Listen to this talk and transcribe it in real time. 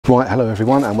Right, hello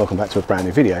everyone and welcome back to a brand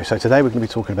new video. So today we're going to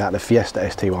be talking about the Fiesta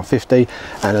ST150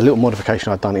 and a little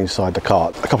modification I've done inside the car.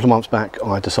 A couple of months back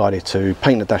I decided to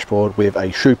paint the dashboard with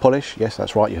a shoe polish. Yes,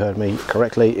 that's right, you heard me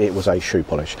correctly, it was a shoe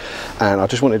polish. And I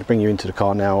just wanted to bring you into the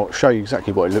car now, show you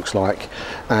exactly what it looks like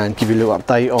and give you a little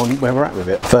update on where we're at with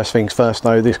it. First things first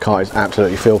though, this car is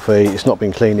absolutely filthy. It's not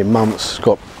been cleaned in months, it's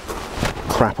got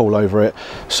crap all over it,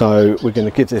 so we're going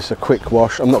to give this a quick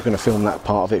wash. I'm not going to film that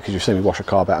part of it because you've seen me wash a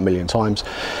car about a million times.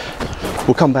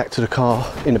 We'll come back to the car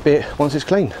in a bit once it's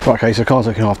clean. Right, okay, so the car's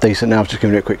looking half decent now. I've just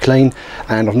given it a quick clean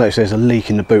and I've noticed there's a leak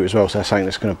in the boot as well, so that's something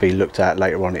that's going to be looked at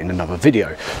later on in another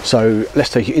video. So let's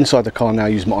take you inside the car now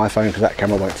using my iPhone because that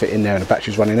camera won't fit in there and the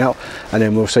battery's running out, and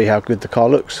then we'll see how good the car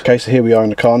looks. Okay, so here we are in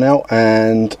the car now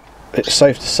and it's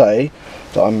safe to say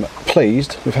that I'm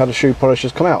pleased with how the shoe polish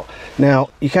has come out. Now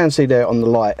you can see there on the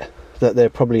light that there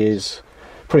probably needs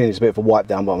a bit of a wipe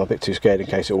down, but I'm a bit too scared in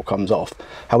case it all comes off.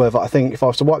 However, I think if I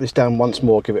was to wipe this down once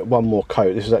more, give it one more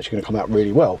coat, this is actually going to come out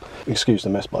really well. Excuse the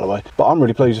mess by the way, but I'm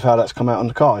really pleased with how that's come out on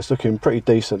the car. It's looking pretty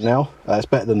decent now. It's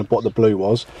better than what the blue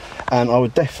was, and I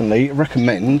would definitely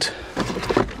recommend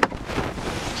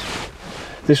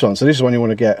this one. So this is one you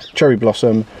want to get, Cherry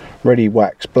Blossom Ready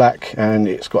Wax Black, and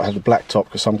it's got to have the black top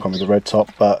because some come with the red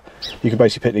top, but you can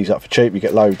basically pick these up for cheap. You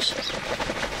get loads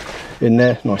in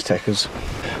there, nice techers.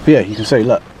 But yeah, you can see,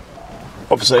 look,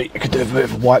 obviously you could do a bit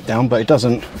of a wipe down, but it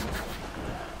doesn't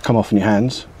come off in your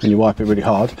hands when you wipe it really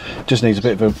hard. It just needs a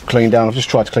bit of a clean down. I've just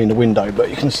tried to clean the window, but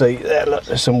you can see there, look,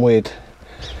 there's some weird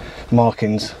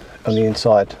markings on the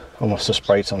inside. I must have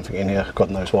sprayed something in here, God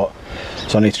knows what.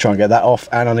 So I need to try and get that off,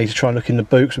 and I need to try and look in the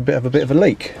boot, a bit of a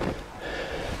leak.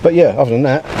 But yeah, other than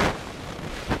that,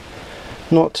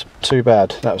 not too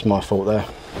bad. That was my fault there.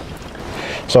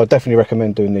 So I definitely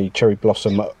recommend doing the Cherry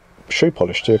Blossom shoe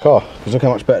polish to your car, because look how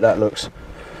much better that looks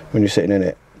when you're sitting in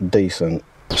it. Decent.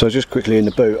 So just quickly in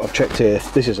the boot, I've checked here,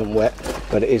 this isn't wet,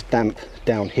 but it is damp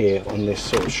down here on this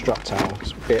sort of strut towel.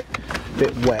 It's a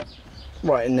bit wet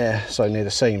right in there, so near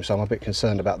the seam, so I'm a bit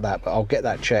concerned about that, but I'll get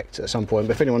that checked at some point.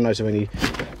 But if anyone knows of any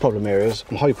problem areas,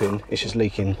 I'm hoping it's just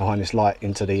leaking behind this light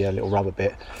into the little rubber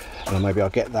bit, and then maybe I'll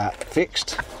get that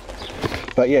fixed.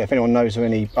 But yeah, if anyone knows of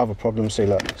any other problems, see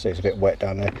it's a bit wet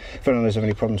down there. If anyone knows of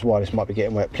any problems why this might be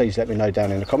getting wet, please let me know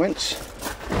down in the comments.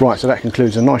 Right, so that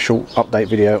concludes a nice short update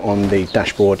video on the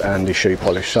dashboard and the shoe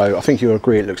polish. So I think you'll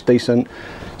agree it looks decent.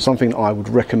 Something I would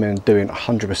recommend doing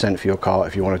 100% for your car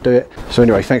if you want to do it. So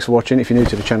anyway, thanks for watching. If you're new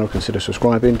to the channel, consider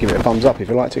subscribing. Give it a thumbs up if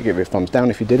you liked it, give it a thumbs down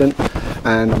if you didn't.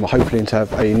 And I'm hoping to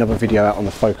have another video out on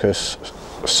the Focus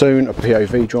soon, a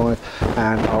POV drive,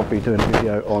 and I'll be doing a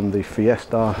video on the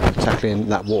Fiesta, tackling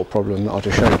that water problem that I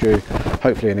just showed you.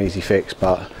 Hopefully an easy fix,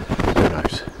 but who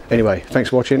knows. Anyway,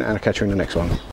 thanks for watching and I'll catch you in the next one.